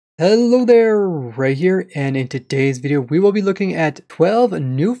Hello there, Ray here, and in today's video we will be looking at 12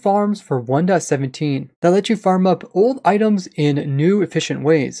 new farms for 1.17 that let you farm up old items in new efficient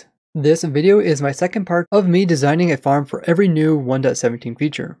ways. This video is my second part of me designing a farm for every new 1.17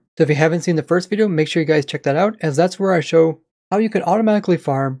 feature. So if you haven't seen the first video, make sure you guys check that out, as that's where I show how you can automatically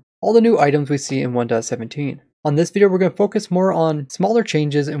farm all the new items we see in 1.17. On this video, we're going to focus more on smaller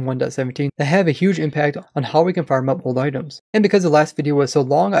changes in 1.17 that have a huge impact on how we can farm up old items. And because the last video was so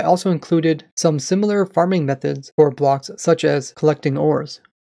long, I also included some similar farming methods for blocks such as collecting ores.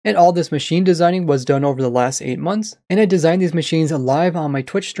 And all this machine designing was done over the last 8 months, and I designed these machines live on my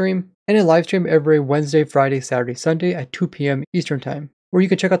Twitch stream, and I live stream every Wednesday, Friday, Saturday, Sunday at 2 p.m. Eastern Time, where you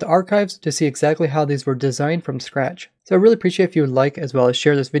can check out the archives to see exactly how these were designed from scratch. So I really appreciate if you would like as well as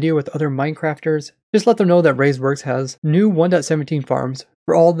share this video with other Minecrafters. Just let them know that RaysWorks has new 1.17 farms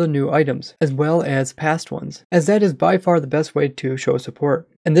for all the new items, as well as past ones, as that is by far the best way to show support.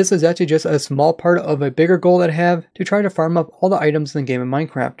 And this is actually just a small part of a bigger goal that I have to try to farm up all the items in the game of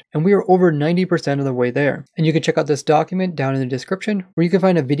Minecraft, and we are over 90% of the way there. And you can check out this document down in the description, where you can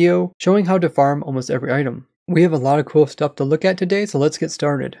find a video showing how to farm almost every item. We have a lot of cool stuff to look at today, so let's get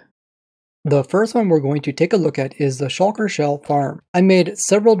started. The first one we're going to take a look at is the shulker shell farm. I made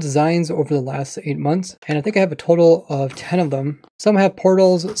several designs over the last 8 months, and I think I have a total of 10 of them. Some have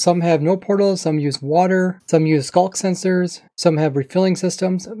portals, some have no portals, some use water, some use Sculk sensors, some have refilling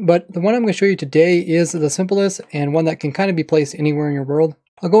systems, but the one I'm going to show you today is the simplest and one that can kind of be placed anywhere in your world.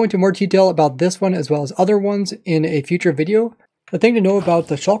 I'll go into more detail about this one as well as other ones in a future video. The thing to know about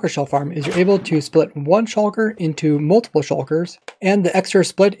the shulker shell farm is you're able to split one shulker into multiple shulkers, and the extra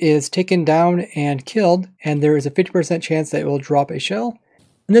split is taken down and killed, and there is a 50% chance that it will drop a shell.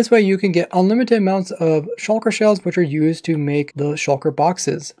 And this way you can get unlimited amounts of shulker shells, which are used to make the shulker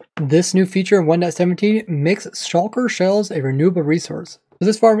boxes. This new feature in 1.17 makes shulker shells a renewable resource. So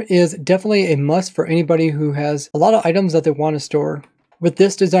this farm is definitely a must for anybody who has a lot of items that they want to store. With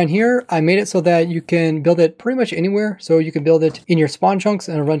this design here, I made it so that you can build it pretty much anywhere. So you can build it in your spawn chunks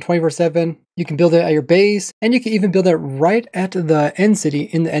and run 24/7. You can build it at your base, and you can even build it right at the end city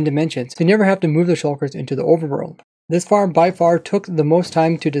in the end dimensions. So you never have to move the shulkers into the overworld. This farm by far took the most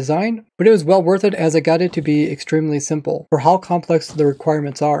time to design, but it was well worth it as I got it to be extremely simple for how complex the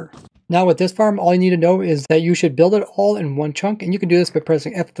requirements are. Now with this farm, all you need to know is that you should build it all in one chunk, and you can do this by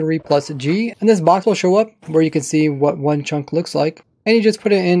pressing F3 plus G, and this box will show up where you can see what one chunk looks like. And you just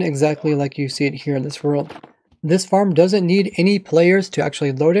put it in exactly like you see it here in this world. This farm doesn't need any players to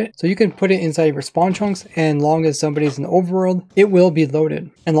actually load it, so you can put it inside of your spawn chunks, and long as somebody's in the overworld, it will be loaded.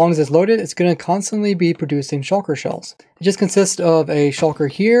 And long as it's loaded, it's going to constantly be producing shulker shells. It just consists of a shulker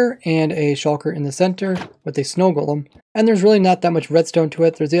here and a shulker in the center with a snow golem. And there's really not that much redstone to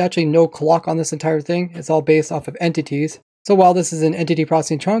it. There's actually no clock on this entire thing. It's all based off of entities. So while this is in entity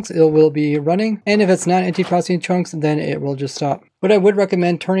processing chunks, it will be running, and if it's not entity processing chunks, then it will just stop. But I would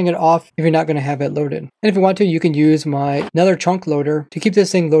recommend turning it off if you're not going to have it loaded. And if you want to, you can use my nether chunk loader to keep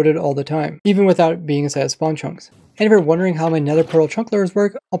this thing loaded all the time, even without it being inside of spawn chunks. And if you're wondering how my nether portal chunk loaders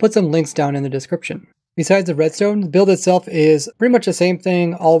work, I'll put some links down in the description. Besides the redstone, the build itself is pretty much the same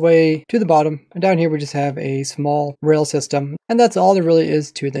thing all the way to the bottom. And down here we just have a small rail system, and that's all there really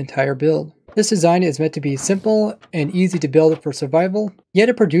is to the entire build. This design is meant to be simple and easy to build for survival, yet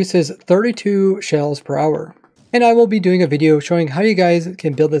it produces 32 shells per hour. And I will be doing a video showing how you guys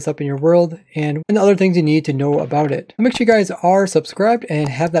can build this up in your world and the other things you need to know about it. Make sure you guys are subscribed and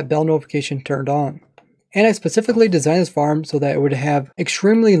have that bell notification turned on. And I specifically designed this farm so that it would have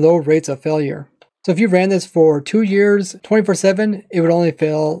extremely low rates of failure. So if you ran this for 2 years, 24/7, it would only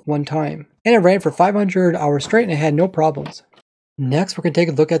fail one time. And it ran for 500 hours straight and it had no problems. Next, we're going to take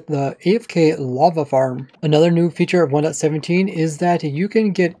a look at the AFK lava farm. Another new feature of 1.17 is that you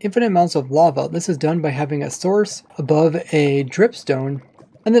can get infinite amounts of lava. This is done by having a source above a dripstone.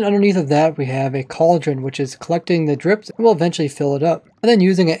 And then underneath of that, we have a cauldron, which is collecting the drips and will eventually fill it up. And then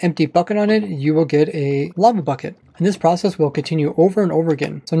using an empty bucket on it, you will get a lava bucket. And this process will continue over and over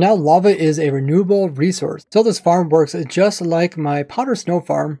again. So now lava is a renewable resource. So this farm works just like my powder snow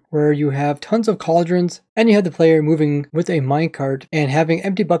farm, where you have tons of cauldrons and you have the player moving with a minecart and having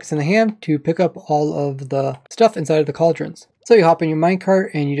empty buckets in the hand to pick up all of the stuff inside of the cauldrons. So you hop in your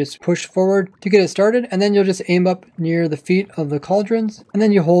minecart and you just push forward to get it started, and then you'll just aim up near the feet of the cauldrons, and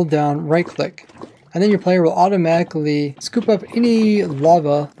then you hold down right click. And then your player will automatically scoop up any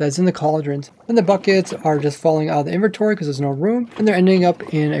lava that's in the cauldrons. And the buckets are just falling out of the inventory because there's no room, and they're ending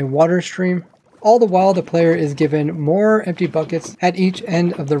up in a water stream. All the while the player is given more empty buckets at each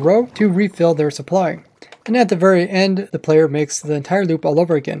end of the row to refill their supply. And at the very end, the player makes the entire loop all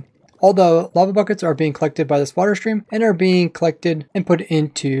over again. All the lava buckets are being collected by this water stream and are being collected and put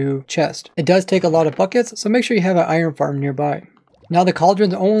into chest. It does take a lot of buckets, so make sure you have an iron farm nearby. Now the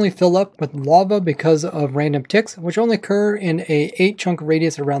cauldrons only fill up with lava because of random ticks, which only occur in a 8 chunk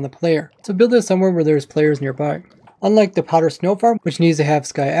radius around the player. So build this somewhere where there's players nearby. Unlike the powder snow farm, which needs to have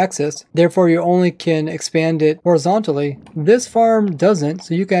sky access, therefore you only can expand it horizontally, this farm doesn't,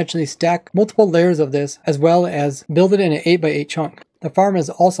 so you can actually stack multiple layers of this as well as build it in an 8x8 chunk. The farm is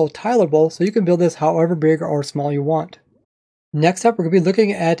also tileable, so you can build this however big or small you want. Next up, we're going to be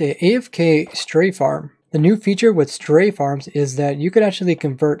looking at an AFK stray farm. The new feature with stray farms is that you can actually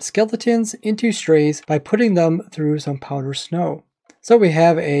convert skeletons into strays by putting them through some powder snow. So we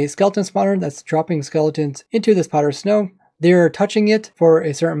have a skeleton spawner that's dropping skeletons into this powder snow. They're touching it for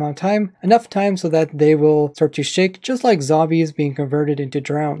a certain amount of time, enough time so that they will start to shake, just like zombies being converted into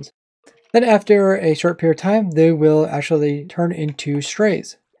drowns. Then after a short period of time, they will actually turn into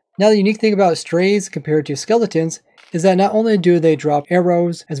strays. Now the unique thing about strays compared to skeletons is that not only do they drop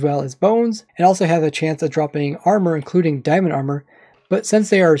arrows as well as bones, and also have a chance of dropping armor, including diamond armor, but since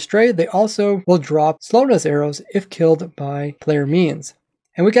they are a stray, they also will drop slowness arrows if killed by player means.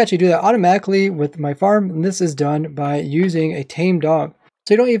 And we can actually do that automatically with my farm, and this is done by using a tame dog.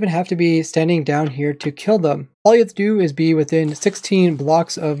 So you don't even have to be standing down here to kill them. All you have to do is be within 16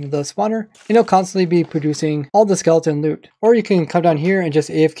 blocks of the spawner, and it'll constantly be producing all the skeleton loot. Or you can come down here and just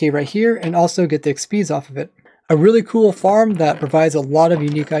AFK right here and also get the XPs off of it. A really cool farm that provides a lot of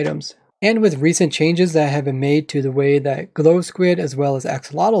unique items. And with recent changes that have been made to the way that glow squid as well as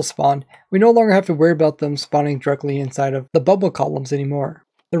axolotls spawn, we no longer have to worry about them spawning directly inside of the bubble columns anymore.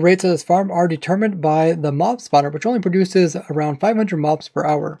 The rates of this farm are determined by the mob spawner, which only produces around 500 mobs per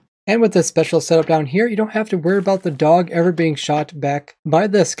hour. And with this special setup down here, you don't have to worry about the dog ever being shot back by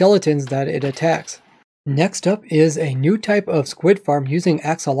the skeletons that it attacks. Next up is a new type of squid farm using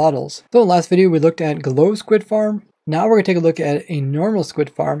axolotls. So in the last video we looked at glow squid farm. Now we're going to take a look at a normal squid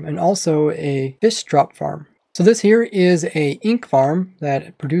farm and also a fish drop farm. So this here is a ink farm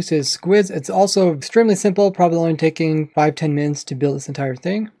that produces squids. It's also extremely simple, probably only taking 5-10 minutes to build this entire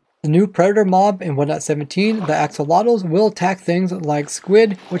thing. The new predator mob in 1.17, the axolotls, will attack things like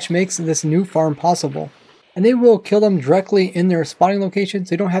squid, which makes this new farm possible. And they will kill them directly in their spawning location,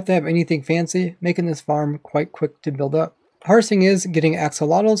 so you don't have to have anything fancy, making this farm quite quick to build up. The hardest thing is getting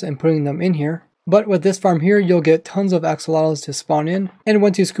axolotls and putting them in here. But with this farm here, you'll get tons of axolotls to spawn in, and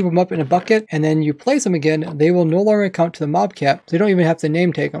once you scoop them up in a bucket and then you place them again, they will no longer count to the mob cap, so you don't even have to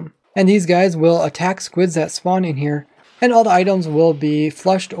name tag them. And these guys will attack squids that spawn in here, and all the items will be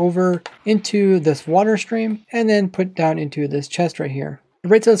flushed over into this water stream and then put down into this chest right here. The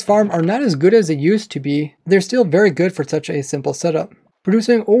rates of this farm are not as good as they used to be, but they're still very good for such a simple setup,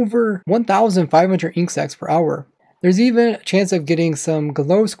 producing over 1,500 ink sacks per hour. There's even a chance of getting some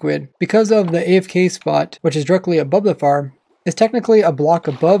glow squid because of the AFK spot, which is directly above the farm. It's technically a block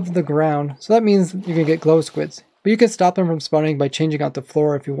above the ground, so that means you can get glow squids. But you can stop them from spawning by changing out the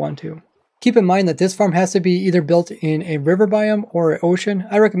floor if you want to. Keep in mind that this farm has to be either built in a river biome or an ocean.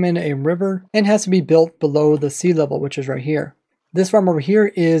 I recommend a river, and has to be built below the sea level, which is right here. This farm over here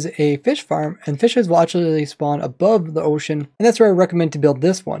is a fish farm, and fishes will actually spawn above the ocean, and that's where I recommend to build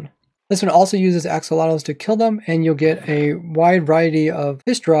this one. This one also uses axolotls to kill them, and you'll get a wide variety of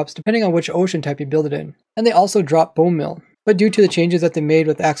fish drops depending on which ocean type you build it in. And they also drop bone meal. But due to the changes that they made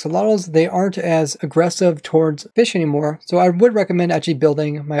with axolotls, they aren't as aggressive towards fish anymore, so I would recommend actually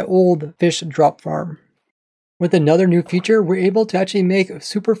building my old fish drop farm. With another new feature, we're able to actually make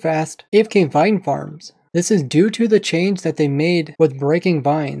super fast AFK vine farms. This is due to the change that they made with breaking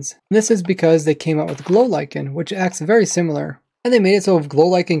vines. And this is because they came out with glow lichen, which acts very similar. And they made it so glow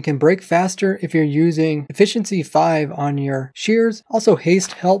lichen can break faster if you're using efficiency 5 on your shears. Also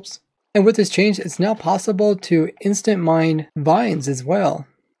haste helps. And with this change, it's now possible to instant mine vines as well.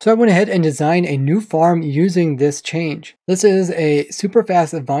 So I went ahead and designed a new farm using this change. This is a super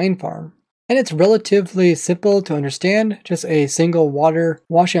fast vine farm. And it's relatively simple to understand, just a single water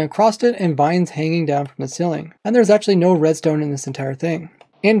washing across it and vines hanging down from the ceiling. And there's actually no redstone in this entire thing.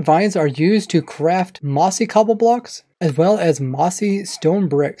 And vines are used to craft mossy cobble blocks, as well as mossy stone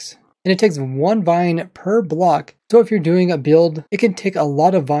bricks. And it takes one vine per block, so if you're doing a build, it can take a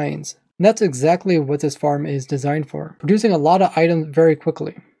lot of vines. And that's exactly what this farm is designed for, producing a lot of items very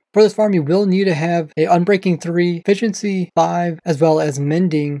quickly. For this farm, you will need to have a Unbreaking 3, Efficiency 5, as well as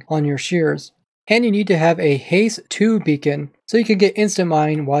Mending on your shears. And you need to have a Haste 2 beacon, so you can get instant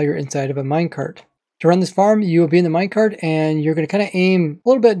mine while you're inside of a minecart. To run this farm, you will be in the minecart and you're going to kind of aim a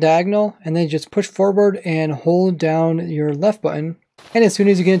little bit diagonal and then just push forward and hold down your left button. And as soon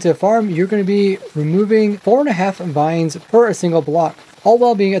as you get into the farm, you're going to be removing 4.5 vines per a single block. all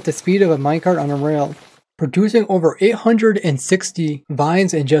while being at the speed of a minecart on a rail, producing over 860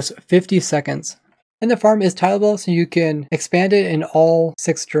 vines in just 50 seconds. And the farm is tileable, so you can expand it in all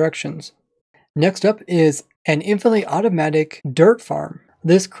 6 directions. Next up is an infinitely automatic dirt farm.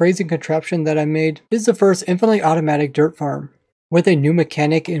 This crazy contraption that I made is the first infinitely automatic dirt farm. With a new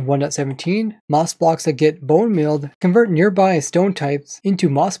mechanic in 1.17, moss blocks that get bone milled convert nearby stone types into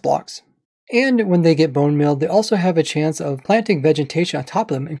moss blocks. And when they get bone milled, they also have a chance of planting vegetation on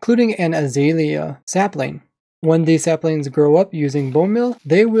top of them, including an azalea sapling. When these saplings grow up using bone mill,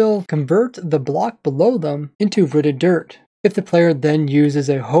 they will convert the block below them into rooted dirt. If the player then uses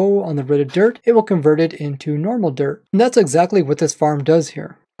a hoe on the rooted dirt, it will convert it into normal dirt. And that's exactly what this farm does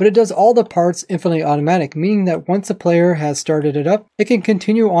here. But it does all the parts infinitely automatic, meaning that once the player has started it up, it can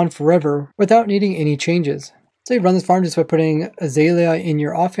continue on forever without needing any changes. So you run this farm just by putting azalea in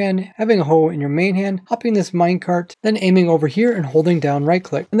your offhand, having a hoe in your main hand, hopping this minecart, then aiming over here and holding down right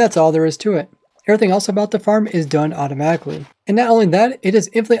click. And that's all there is to it. Everything else about the farm is done automatically. And not only that, it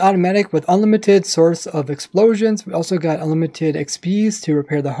is infinitely automatic with unlimited source of explosions. We also got unlimited XPs to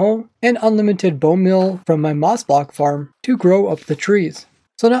repair the hoe, and unlimited bone mill from my moss block farm to grow up the trees.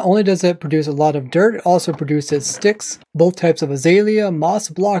 So not only does it produce a lot of dirt, it also produces sticks, both types of azalea, moss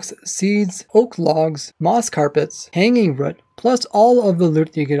blocks, seeds, oak logs, moss carpets, hanging root, plus all of the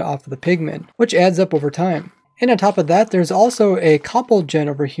loot that you get off of the pigmen, which adds up over time. And on top of that, there's also a Khappa gen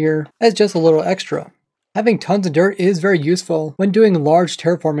over here as just a little extra. Having tons of dirt is very useful when doing large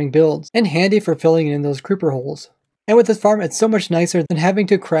terraforming builds, and handy for filling in those creeper holes. And with this farm, it's so much nicer than having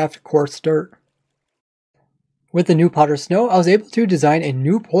to craft coarse dirt. With the new powder snow, I was able to design a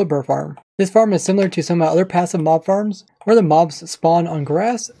new polar bear farm. This farm is similar to some of my other passive mob farms, where the mobs spawn on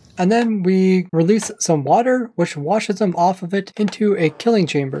grass, and then we release some water, which washes them off of it into a killing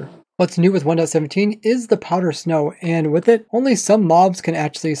chamber. What's new with 1.17 is the powder snow, and with it, only some mobs can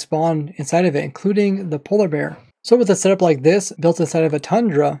actually spawn inside of it, including the polar bear. So with a setup like this, built inside of a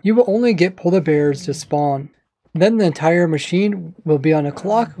tundra, you will only get polar bears to spawn. Then the entire machine will be on a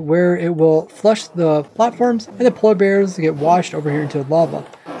clock where it will flush the platforms and the polar bears get washed over here into lava.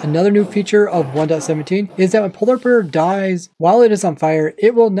 Another new feature of 1.17 is that when polar bear dies while it is on fire,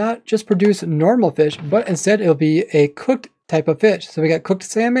 it will not just produce normal fish, but instead it will be a cooked type of fish. So we got cooked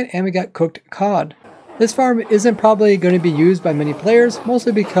salmon and we got cooked cod. This farm isn't probably going to be used by many players,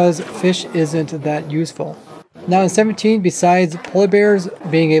 mostly because fish isn't that useful. Now in 17, besides polar bears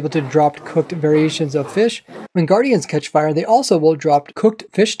being able to drop cooked variations of fish, when guardians catch fire, they also will drop cooked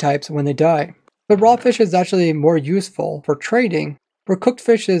fish types when they die. But raw fish is actually more useful for trading, where cooked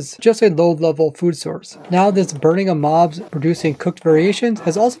fish is just a low-level food source. Now this burning of mobs producing cooked variations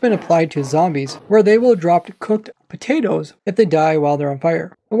has also been applied to zombies, where they will drop cooked potatoes if they die while they're on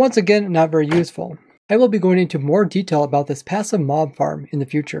fire. But once again, not very useful. I will be going into more detail about this passive mob farm in the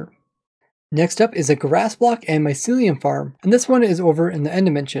future. Next up is a grass block and mycelium farm, and this one is over in the end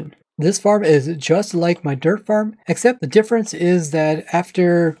dimension. This farm is just like my dirt farm, except the difference is that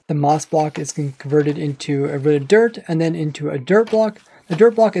after the moss block is converted into a rooted dirt and then into a dirt block, the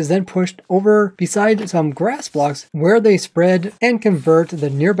dirt block is then pushed over beside some grass blocks where they spread and convert the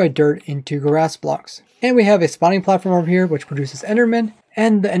nearby dirt into grass blocks. And we have a spawning platform over here which produces endermen,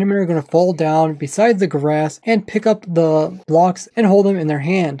 and the endermen are going to fall down beside the grass and pick up the blocks and hold them in their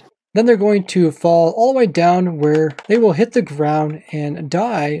hand. Then they're going to fall all the way down where they will hit the ground and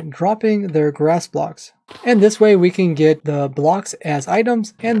die, dropping their grass blocks. And this way we can get the blocks as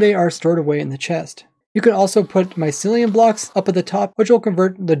items and they are stored away in the chest. You can also put mycelium blocks up at the top, which will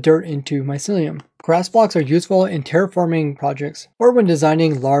convert the dirt into mycelium. Grass blocks are useful in terraforming projects or when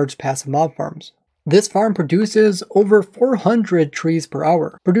designing large passive mob farms. This farm produces over 400 trees per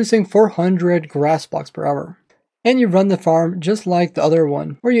hour, producing 400 grass blocks per hour. And you run the farm just like the other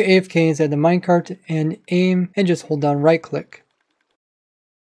one, where you AFK inside the minecart and aim and just hold down right click.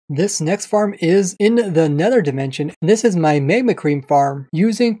 This next farm is in the nether dimension. This is my magma cream farm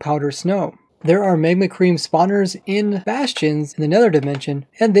using powder snow. There are magma cream spawners in bastions in the nether dimension,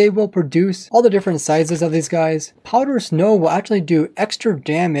 and they will produce all the different sizes of these guys. Powder snow will actually do extra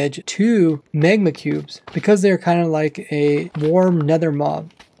damage to magma cubes because they're kind of like a warm nether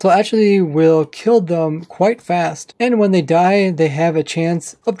mob. So actually will kill them quite fast, and when they die they have a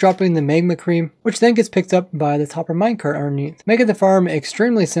chance of dropping the magma cream, which then gets picked up by the topper minecart underneath, making the farm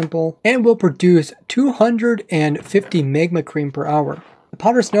extremely simple and will produce 250 magma cream per hour. The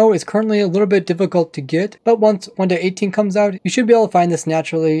powder snow is currently a little bit difficult to get, but once 1.18 comes out, you should be able to find this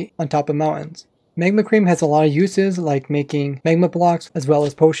naturally on top of mountains. Magma cream has a lot of uses like making magma blocks as well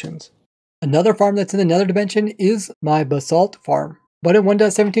as potions. Another farm that's in the nether dimension is my basalt farm. But in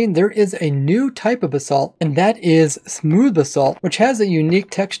 1.17, there is a new type of basalt, and that is smooth basalt, which has a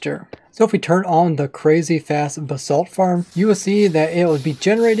unique texture. So if we turn on the crazy fast basalt farm, you will see that it will be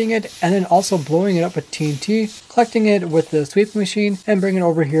generating it and then also blowing it up with TNT, collecting it with the sweep machine, and bringing it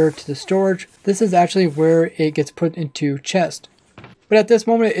over here to the storage. This is actually where it gets put into chest. But at this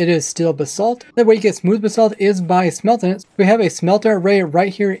moment, it is still basalt. The way you get smooth basalt is by smelting it. We have a smelter array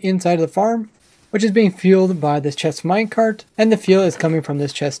right here inside of the farm, which is being fueled by this chest minecart, and the fuel is coming from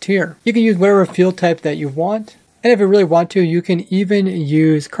this chest here. You can use whatever fuel type that you want, and if you really want to, you can even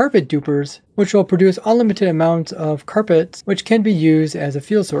use carpet dupers, which will produce unlimited amounts of carpets, which can be used as a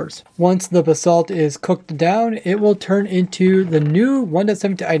fuel source. Once the basalt is cooked down, it will turn into the new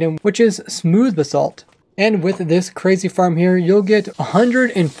 1.17 item, which is smooth basalt. And with this crazy farm here, you'll get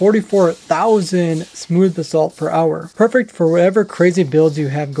 144,000 smooth basalt per hour. Perfect for whatever crazy builds you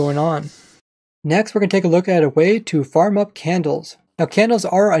have going on. Next, we're going to take a look at a way to farm up candles. Now, candles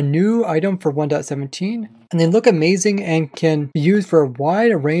are a new item for 1.17, and they look amazing and can be used for a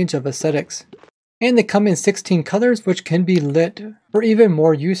wide range of aesthetics. And they come in 16 colors, which can be lit for even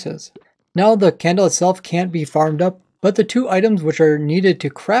more uses. Now, the candle itself can't be farmed up, but the two items which are needed to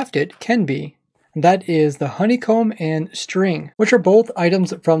craft it can be. That is the honeycomb and string, which are both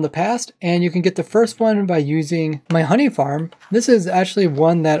items from the past, and you can get the first one by using my honey farm. This is actually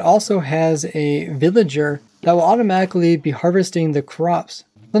one that also has a villager that will automatically be harvesting the crops.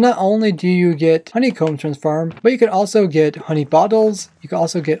 So not only do you get honeycombs from this farm, but you can also get honey bottles. You can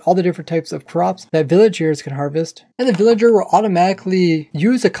also get all the different types of crops that villagers can harvest. And the villager will automatically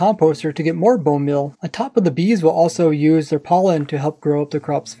use a composter to get more bone meal. On top of the bees will also use their pollen to help grow up the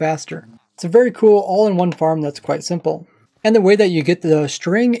crops faster. It's a very cool all-in-one farm that's quite simple. And the way that you get the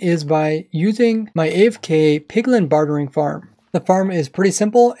string is by using my AFK piglin bartering farm. The farm is pretty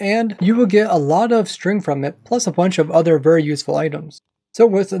simple and you will get a lot of string from it, plus a bunch of other very useful items. So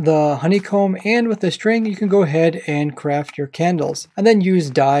with the honeycomb and with the string, you can go ahead and craft your candles and then use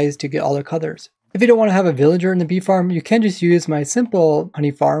dyes to get all the colors. If you don't want to have a villager in the bee farm, you can just use my simple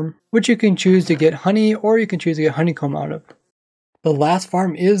honey farm, which you can choose to get honey or you can choose to get honeycomb out of. The last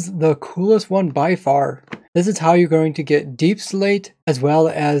farm is the coolest one by far. This is how you're going to get deep slate, as well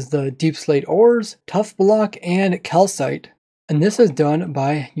as the deep slate ores, tough block, and calcite. And this is done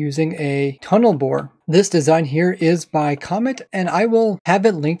by using a tunnel bore. This design here is by Comet, and I will have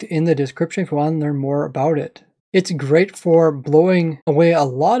it linked in the description if you want to learn more about it. It's great for blowing away a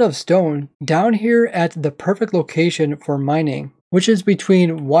lot of stone down here at the perfect location for mining, which is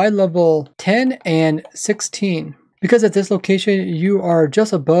between Y level 10 and 16. Because at this location, you are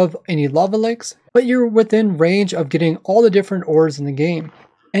just above any lava lakes, but you're within range of getting all the different ores in the game.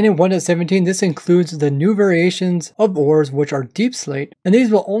 And in 1.17, this includes the new variations of ores, which are deep slate, and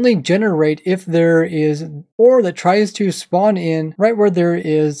these will only generate if there is ore that tries to spawn in right where there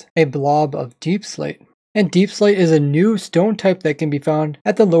is a blob of deep slate. And deep slate is a new stone type that can be found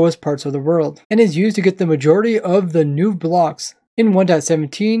at the lowest parts of the world, and is used to get the majority of the new blocks in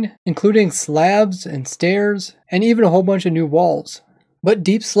 1.17, including slabs and stairs, and even a whole bunch of new walls. But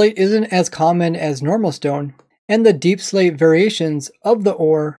deep slate isn't as common as normal stone, and the deep slate variations of the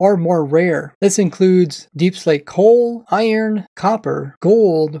ore are more rare. This includes deep slate coal, iron, copper,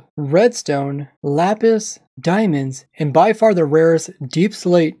 gold, redstone, lapis, diamonds, and by far the rarest deep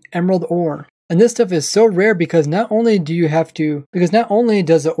slate emerald ore. And this stuff is so rare because not only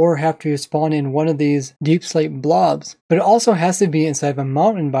does the ore have to spawn in one of these deep slate blobs, but it also has to be inside of a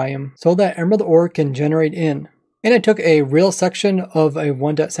mountain biome so that emerald ore can generate in. And I took a real section of a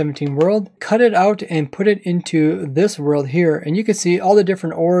 1.17 world, cut it out and put it into this world here, and you can see all the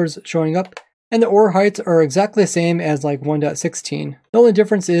different ores showing up, and the ore heights are exactly the same as like 1.16. The only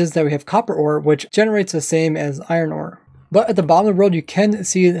difference is that we have copper ore, which generates the same as iron ore. But at the bottom of the world, you can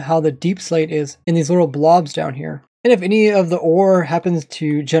see how the deep slate is in these little blobs down here. And if any of the ore happens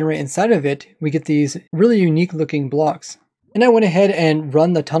to generate inside of it, we get these really unique looking blocks. And I went ahead and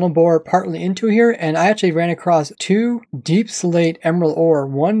run the tunnel bore partly into here, and I actually ran across two deep slate emerald ore,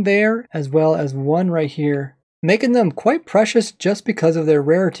 one there as well as one right here, making them quite precious just because of their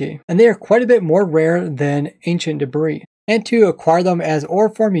rarity. And they are quite a bit more rare than ancient debris. And to acquire them as ore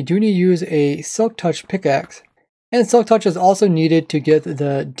form, you do need to use a silk touch pickaxe. And Silk Touch is also needed to get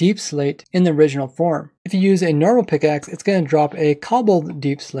the deep slate in the original form. If you use a normal pickaxe, it's going to drop a cobbled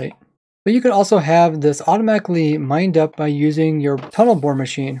deep slate. But you can also have this automatically mined up by using your tunnel bore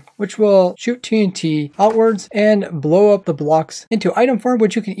machine, which will shoot TNT outwards and blow up the blocks into item form,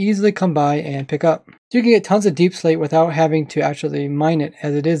 which you can easily come by and pick up. So you can get tons of deep slate without having to actually mine it,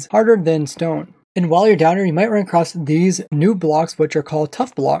 as it is harder than stone. And while you're down here, you might run across these new blocks, which are called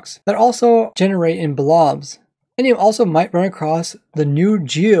tough blocks, that also generate in blobs. And you also might run across the new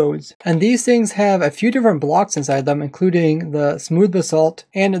geodes. And these things have a few different blocks inside them, including the smooth basalt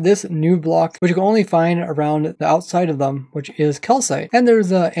and this new block, which you can only find around the outside of them, which is calcite. And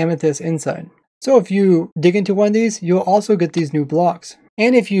there's a amethyst inside. So if you dig into one of these, you'll also get these new blocks.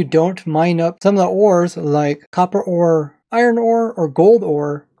 And if you don't mine up some of the ores like copper ore, iron ore, or gold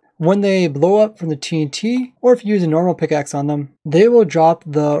ore, when they blow up from the TNT, or if you use a normal pickaxe on them, they will drop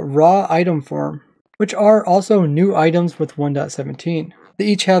the raw item form, which are also new items with 1.17. They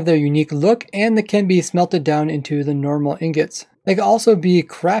each have their unique look and they can be smelted down into the normal ingots. They can also be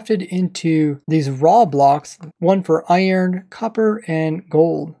crafted into these raw blocks, one for iron, copper, and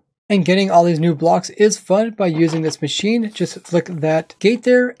gold. And getting all these new blocks is fun by using this machine. Just click that gate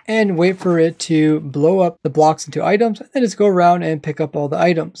there and wait for it to blow up the blocks into items, and then just go around and pick up all the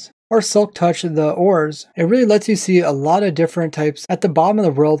items. Or Sculk touch the ores. It really lets you see a lot of different types at the bottom of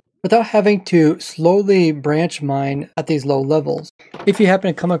the world without having to slowly branch mine at these low levels. If you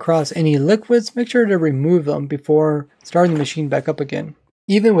happen to come across any liquids, make sure to remove them before starting the machine back up again.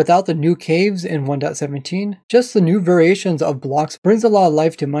 Even without the new caves in 1.17, just the new variations of blocks brings a lot of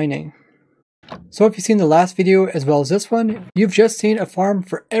life to mining. So if you've seen the last video as well as this one, you've just seen a farm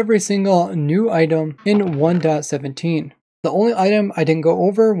for every single new item in 1.17. The only item I didn't go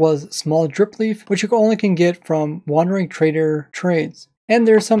over was small drip leaf, which you only can get from wandering trader trades. And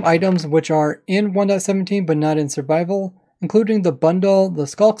there's some items which are in 1.17 but not in survival, including the bundle, the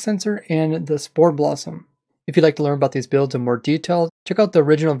Sculk sensor, and the spore blossom. If you'd like to learn about these builds in more detail, check out the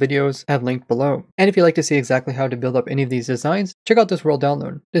original videos I have linked below. And if you'd like to see exactly how to build up any of these designs, check out this world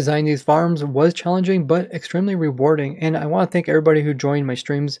download. Designing these farms was challenging but extremely rewarding, and I want to thank everybody who joined my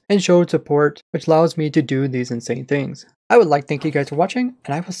streams and showed support, which allows me to do these insane things. I would like to thank you guys for watching,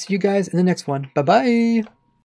 and I will see you guys in the next one. Bye bye!